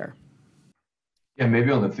well this year. Yeah,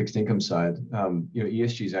 maybe on the fixed income side,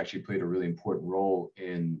 ESG has actually played a really important role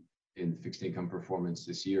in fixed income performance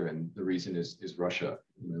this year, and the reason is Russia.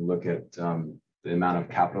 Look at the amount of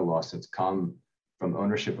capital loss that's come from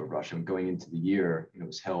ownership of Russia going into the year. It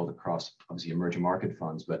was held across obviously emerging market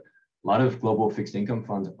funds, but a lot of global fixed income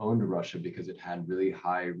funds owned Russia because it had really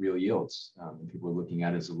high real yields. And people were looking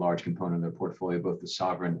at it as a large component of their portfolio, both the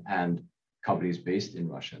sovereign and companies based in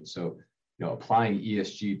Russia. And so, applying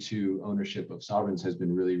ESG to ownership of sovereigns has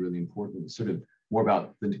been really, really important. It's sort of more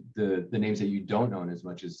about the names that you don't own as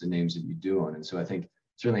much as the names that you do own. And so I think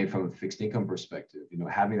certainly from a fixed income perspective,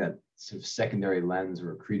 having that sort of secondary lens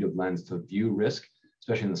or accretive lens to view risk,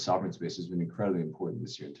 especially in the sovereign space, has been incredibly important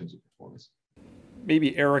this year in terms of performance.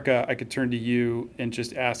 Maybe Erica, I could turn to you and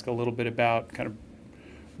just ask a little bit about kind of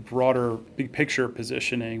broader big picture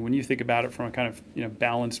positioning. When you think about it from a kind of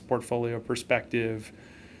balanced portfolio perspective,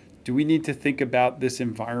 do we need to think about this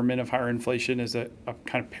environment of higher inflation as a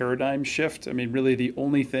kind of paradigm shift? I mean, really the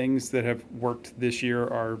only things that have worked this year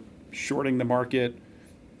are shorting the market,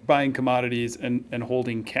 buying commodities, and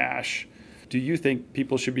holding cash. Do you think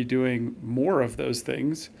people should be doing more of those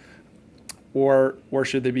things, or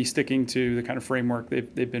should they be sticking to the kind of framework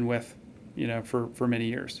they've been with, for many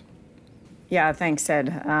years? Yeah, thanks,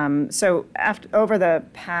 Sid. So over the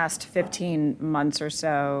past 15 months or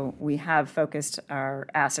so, we have focused our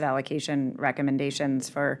asset allocation recommendations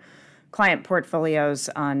for client portfolios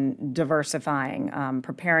on diversifying,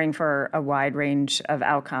 preparing for a wide range of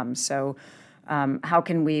outcomes. So how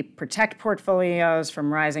can we protect portfolios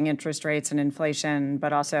from rising interest rates and inflation,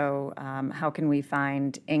 but also how can we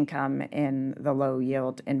find income in the low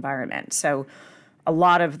yield environment? So a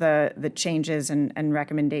lot of the changes and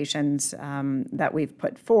recommendations that we've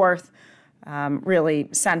put forth really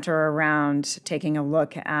center around taking a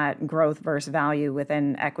look at growth versus value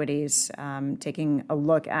within equities, taking a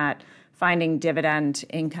look at finding dividend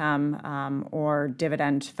income or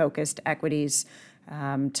dividend-focused equities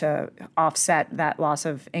to offset that loss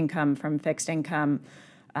of income from fixed income.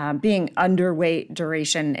 Being underweight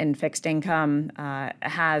duration in fixed income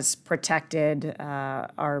has protected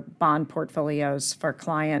our bond portfolios for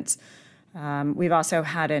clients. We've also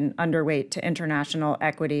had an underweight to international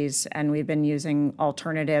equities, and we've been using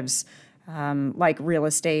alternatives like real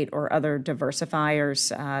estate or other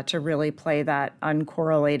diversifiers to really play that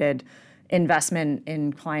uncorrelated investment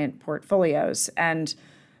in client portfolios. And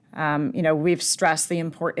we've stressed the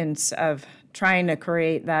importance of trying to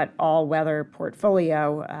create that all-weather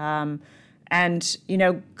portfolio. And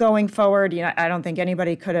going forward, I don't think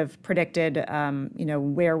anybody could have predicted,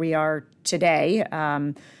 where we are today.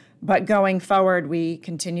 But going forward, we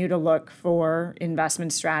continue to look for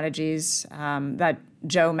investment strategies that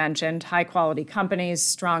Joe mentioned, high-quality companies,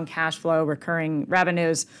 strong cash flow, recurring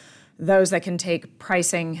revenues, those that can take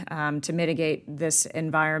pricing to mitigate this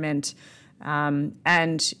environment.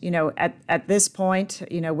 And, at this point,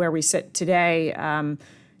 where we sit today,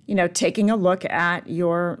 taking a look at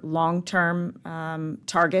your long-term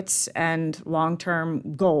targets and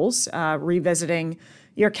long-term goals, revisiting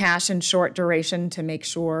your cash and short duration to make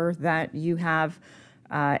sure that you have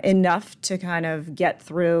enough to kind of get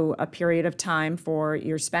through a period of time for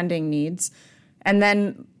your spending needs. And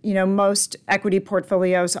then, most equity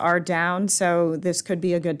portfolios are down, so this could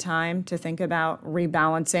be a good time to think about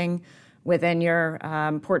rebalancing within your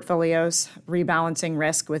portfolios, rebalancing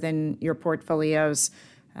risk within your portfolios.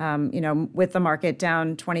 With the market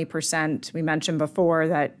down 20%, we mentioned before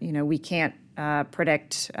that, we can't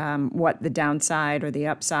predict what the downside or the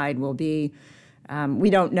upside will be. We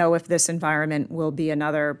don't know if this environment will be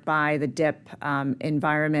another buy the dip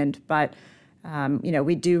environment, but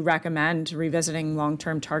we do recommend revisiting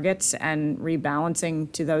long-term targets and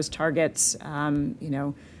rebalancing to those targets,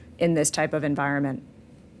 in this type of environment.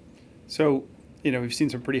 So, we've seen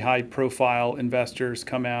some pretty high-profile investors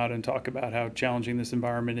come out and talk about how challenging this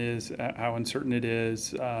environment is, how uncertain it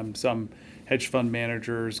is. Some hedge fund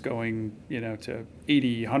managers going, to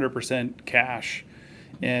 80, 100% cash.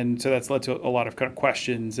 And so that's led to a lot of kind of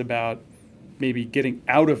questions about maybe getting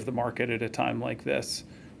out of the market at a time like this.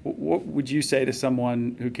 What would you say to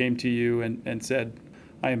someone who came to you and said,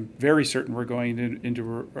 I am very certain we're going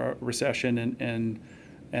into a recession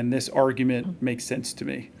and this argument makes sense to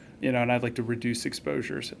me, and I'd like to reduce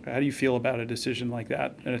exposures. How do you feel about a decision like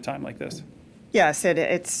that at a time like this? Yes,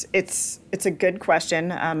 it's a good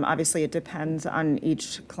question. Obviously, it depends on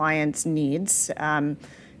each client's needs.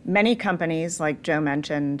 Many companies, like Joe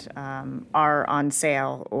mentioned, are on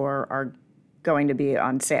sale or are going to be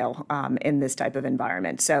on sale in this type of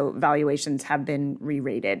environment. So valuations have been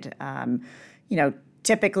re-rated.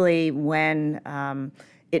 Typically when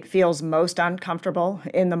it feels most uncomfortable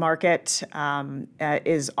in the market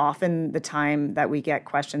is often the time that we get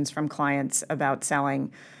questions from clients about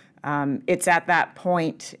selling. It's at that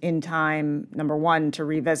point in time, number one, to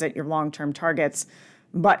revisit your long-term targets,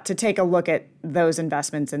 but to take a look at those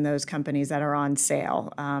investments in those companies that are on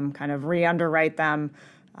sale, kind of re-underwrite them,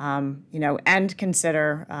 and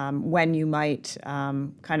consider when you might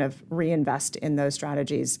kind of reinvest in those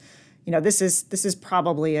strategies. This is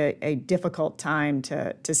probably a difficult time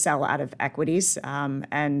to sell out of equities,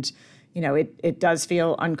 and it does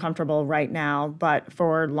feel uncomfortable right now. But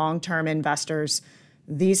for long-term investors,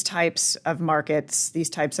 these types of market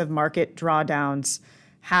drawdowns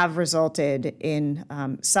have resulted in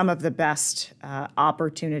some of the best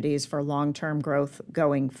opportunities for long-term growth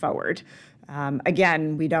going forward.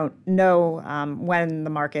 Again, we don't know when the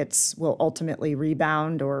markets will ultimately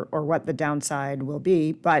rebound or what the downside will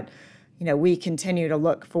be, but we continue to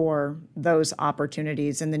look for those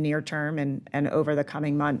opportunities in the near term and over the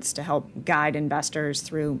coming months to help guide investors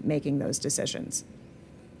through making those decisions.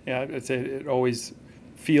 Yeah, I'd say it always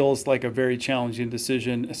feels like a very challenging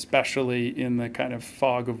decision, especially in the kind of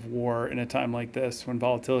fog of war in a time like this when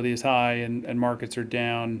volatility is high and markets are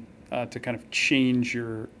down. To kind of change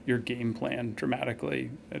your game plan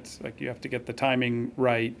dramatically. It's like you have to get the timing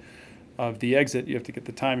right of the exit, you have to get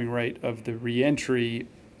the timing right of the re-entry,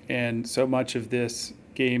 and so much of this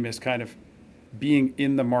game is kind of being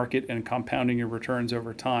in the market and compounding your returns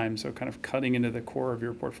over time. So kind of cutting into the core of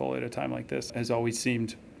your portfolio at a time like this has always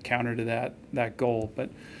seemed counter to that goal. But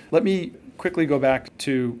let me quickly go back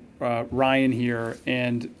to Ryan here,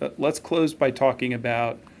 and let's close by talking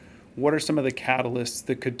about what are some of the catalysts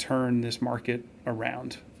that could turn this market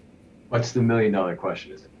around? What's the $1 million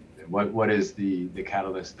question, isn't it? What is the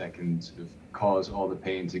catalyst that can sort of cause all the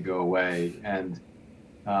pain to go away? And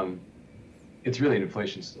it's really an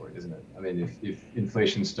inflation story, isn't it? I mean, if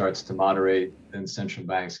inflation starts to moderate, then central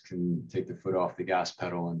banks can take the foot off the gas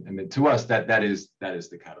pedal. And I mean, to us, that is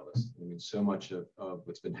the catalyst. I mean, so much of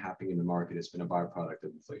what's been happening in the market has been a byproduct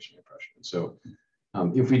of inflationary pressure. And so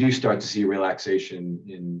if we do start to see relaxation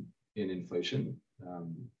in inflation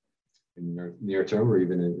in the near term or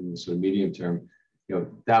even in the sort of medium term,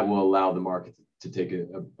 that will allow the market to take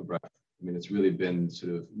a breath. I mean, it's really been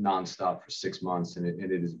sort of nonstop for 6 months, and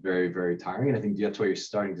it is very, very tiring. And I think that's why you're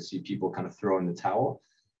starting to see people kind of throw in the towel.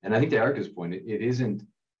 And I think to Erica's point, it isn't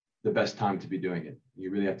the best time to be doing it.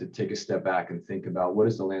 You really have to take a step back and think about what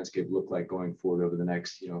does the landscape look like going forward over the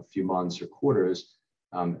next few months or quarters,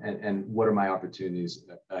 and what are my opportunities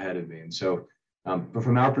ahead of me. And so, but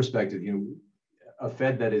from our perspective, a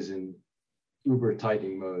Fed that is in uber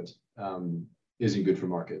tightening mode isn't good for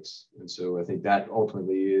markets. And so I think that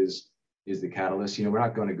ultimately is the catalyst. We're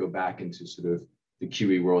not going to go back into sort of the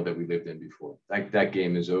QE world that we lived in before. That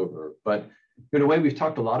game is over. But in a way, we've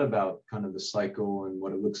talked a lot about kind of the cycle and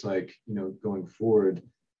what it looks like, going forward.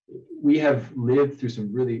 We have lived through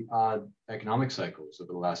some really odd economic cycles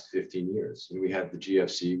over the last 15 years. And we had the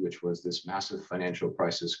GFC, which was this massive financial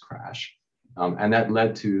crisis crash. And that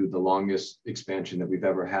led to the longest expansion that we've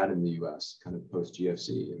ever had in the US, kind of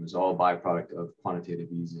post-GFC. It was all a byproduct of quantitative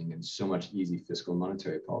easing and so much easy fiscal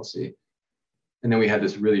monetary policy. And then we had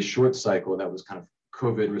this really short cycle that was kind of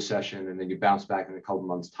COVID recession, and then you bounce back in a couple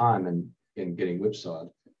months' time and getting whipsawed.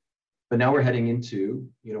 But now we're heading into,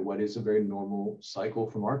 what is a very normal cycle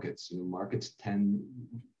for markets.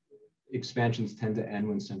 Expansions tend to end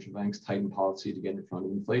when central banks tighten policy to get in front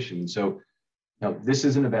of inflation. And so now this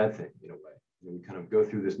isn't a bad thing in a way. We kind of go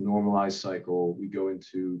through this normalized cycle. We go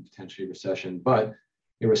into potentially recession, but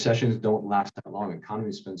recessions don't last that long.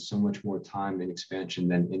 Economies spend so much more time in expansion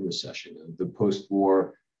than in recession. The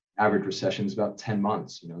post-war average recession is about 10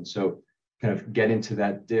 months, and so kind of get into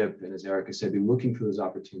that dip. And as Erica said, be looking for those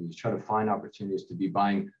opportunities, try to find opportunities to be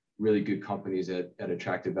buying really good companies at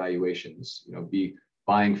attractive valuations, be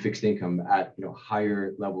buying fixed income at,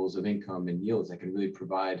 higher levels of income and yields that can really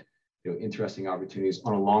provide, interesting opportunities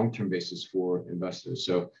on a long-term basis for investors.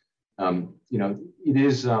 So, it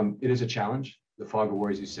is a challenge. The fog of war,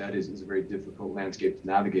 as you said, is a very difficult landscape to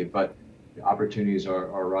navigate, but the opportunities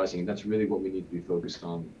are rising. And that's really what we need to be focused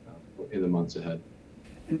on in the months ahead.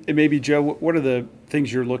 And maybe, Joe, what are the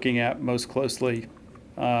things you're looking at most closely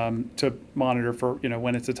to monitor for,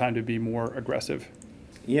 when it's a time to be more aggressive?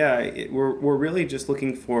 Yeah, we're really just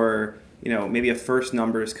looking for, maybe a first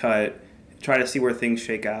numbers cut, try to see where things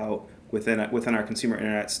shake out within our consumer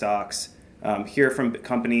internet stocks, hear from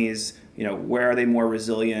companies, where are they more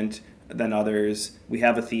resilient than others. We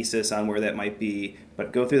have a thesis on where that might be,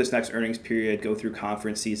 but go through this next earnings period, go through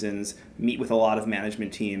conference seasons, meet with a lot of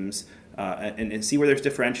management teams, and see where there's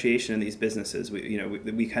differentiation in these businesses.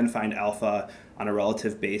 We can find alpha on a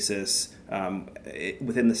relative basis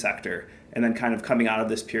within the sector, and then kind of coming out of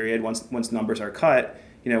this period, once numbers are cut,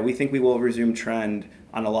 we think we will resume trend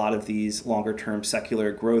on a lot of these longer term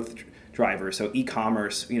secular growth drivers. So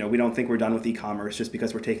e-commerce, we don't think we're done with e-commerce just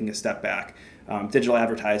because we're taking a step back. Digital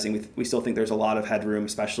advertising, we still think there's a lot of headroom,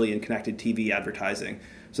 especially in connected TV advertising.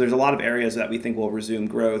 So there's a lot of areas that we think will resume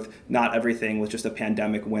growth. Not everything was just a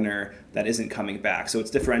pandemic winner that isn't coming back. So it's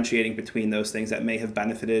differentiating between those things that may have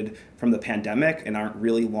benefited from the pandemic and aren't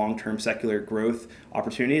really long-term secular growth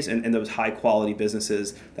opportunities, and those high-quality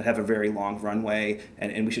businesses that have a very long runway.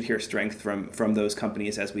 And we should hear strength from those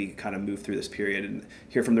companies as we kind of move through this period and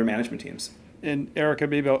hear from their management teams. And Erica,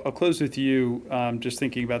 maybe I'll close with you, just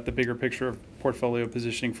thinking about the bigger picture of portfolio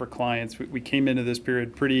positioning for clients. We came into this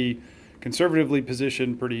period pretty conservatively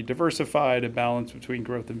positioned, pretty diversified, a balance between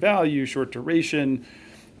growth and value, short duration,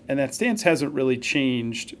 and that stance hasn't really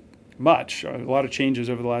changed much. A lot of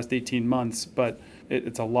changes over the last 18 months, but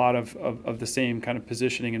it's a lot of the same kind of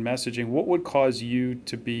positioning and messaging. What would cause you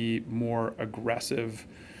to be more aggressive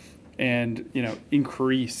and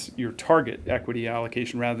increase your target equity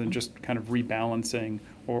allocation rather than just kind of rebalancing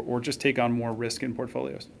or just take on more risk in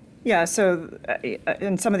portfolios? Yeah, so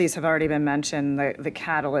and some of these have already been mentioned. The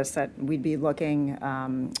catalysts that we'd be looking,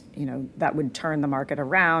 that would turn the market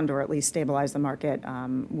around or at least stabilize the market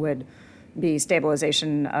would be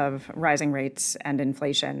stabilization of rising rates and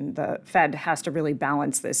inflation. The Fed has to really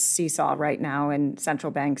balance this seesaw right now, and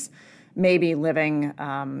central banks may be living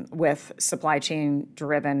with supply chain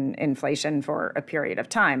driven inflation for a period of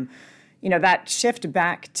time. That shift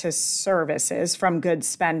back to services from goods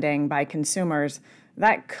spending by consumers,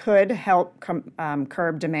 that could help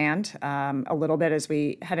curb demand a little bit as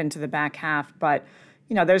we head into the back half. But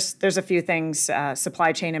there's a few things: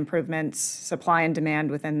 supply chain improvements, supply and demand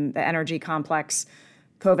within the energy complex,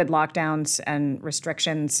 COVID lockdowns and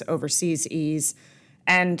restrictions overseas ease.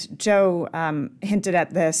 And Joe hinted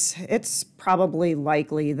at this. It's probably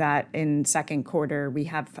likely that in second quarter we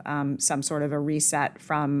have some sort of a reset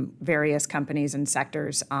from various companies and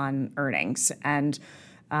sectors on earnings, and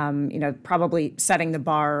probably setting the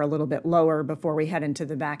bar a little bit lower before we head into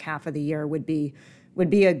the back half of the year would be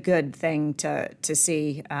a good thing to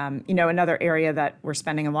see. Another area that we're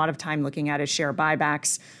spending a lot of time looking at is share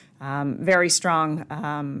buybacks. Very strong,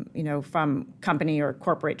 from company or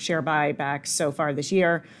corporate share buybacks so far this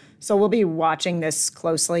year. So we'll be watching this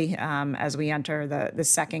closely as we enter the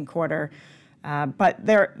second quarter. But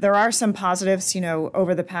there are some positives,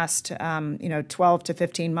 over the past, 12 to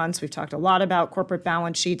 15 months. We've talked a lot about corporate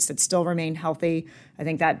balance sheets that still remain healthy. I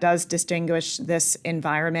think that does distinguish this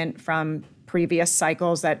environment from previous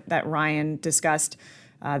cycles that Ryan discussed.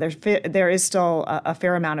 There is still a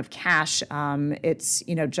fair amount of cash. It's,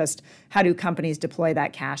 just how do companies deploy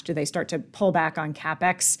that cash? Do they start to pull back on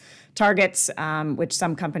CapEx targets, which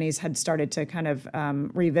some companies had started to kind of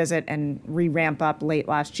revisit and re-ramp up late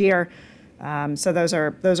last year? So those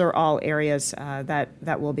are all areas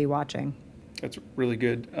that we'll be watching. That's really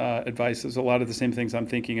good advice. There's a lot of the same things I'm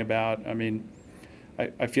thinking about. I mean,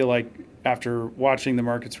 I feel like after watching the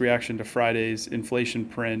market's reaction to Friday's inflation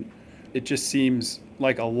print, it just seems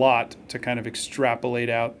like a lot to kind of extrapolate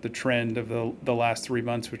out the trend of the last 3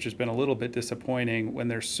 months, which has been a little bit disappointing when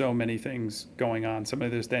there's so many things going on, some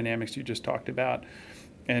of those dynamics you just talked about.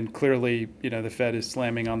 And clearly, the Fed is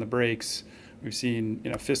slamming on the brakes. We've seen,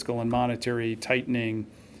 fiscal and monetary tightening,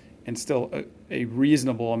 and still a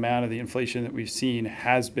reasonable amount of the inflation that we've seen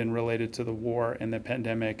has been related to the war and the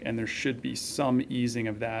pandemic, and there should be some easing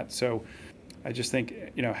of that. So I just think,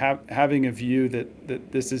 having a view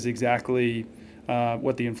that this is exactly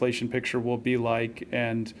what the inflation picture will be like,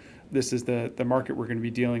 and this is the market we're going to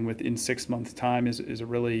be dealing with in 6 months' time is a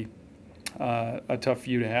really a tough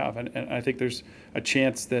view to have. And I think there's a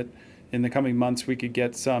chance that in the coming months we could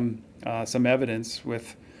get some evidence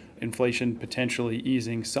with inflation potentially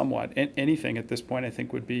easing somewhat. And anything at this point I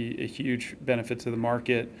think would be a huge benefit to the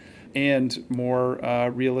market, and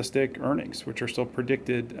more realistic earnings, which are still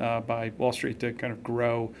predicted by Wall Street to kind of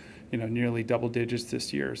grow, nearly double digits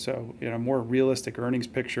this year. So, more realistic earnings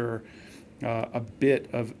picture a bit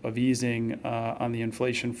of easing on the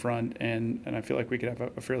inflation front, and I feel like we could have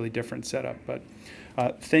a fairly different setup. But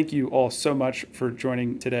thank you all so much for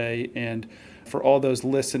joining today. And for all those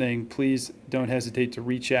listening, please don't hesitate to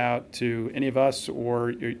reach out to any of us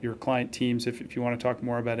or your client teams if you want to talk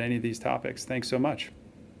more about any of these topics. Thanks so much.